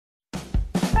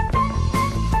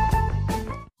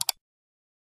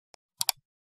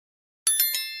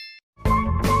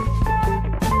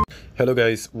Hello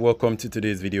guys, welcome to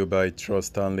today's video by Trust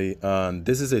Stanley, and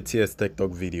this is a TS Tech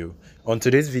Talk video. On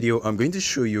today's video, I'm going to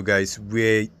show you guys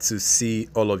where to see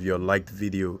all of your liked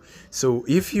video. So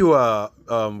if you are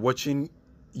watching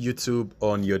YouTube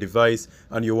on your device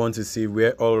and you want to see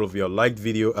where all of your liked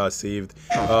video are saved,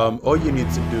 all you need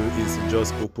to do is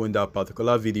just open that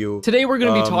particular video. Today we're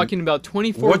going to be talking about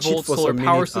 24-volt solar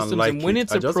power systems and when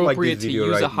it's appropriate to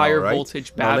use a higher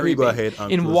voltage battery bank. Let me go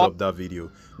ahead and close up that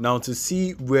video. Now, to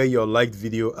see where your liked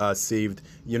video are saved,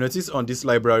 you notice on this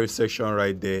library section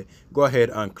right there, go ahead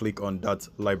and click on that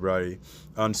library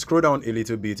and scroll down a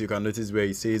little bit. You can notice where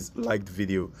it says liked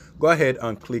video. Go ahead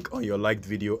and click on your liked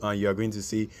video and you are going to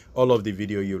see all of the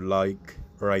video you like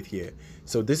right here.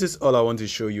 So this is all I want to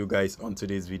show you guys on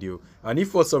today's video. And if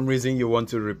for some reason you want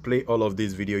to replay all of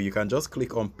this video, you can just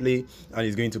click on play and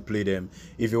it's going to play them.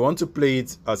 If you want to play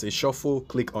it as a shuffle,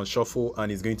 click on shuffle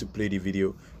and it's going to play the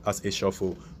video as a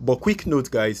shuffle. But quick note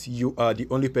guys, you are the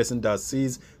only person that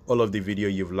sees all of the video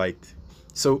you've liked.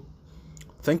 So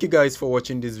thank you guys for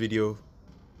watching this video.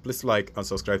 Please like and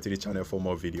subscribe to the channel for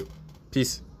more video.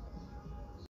 Peace.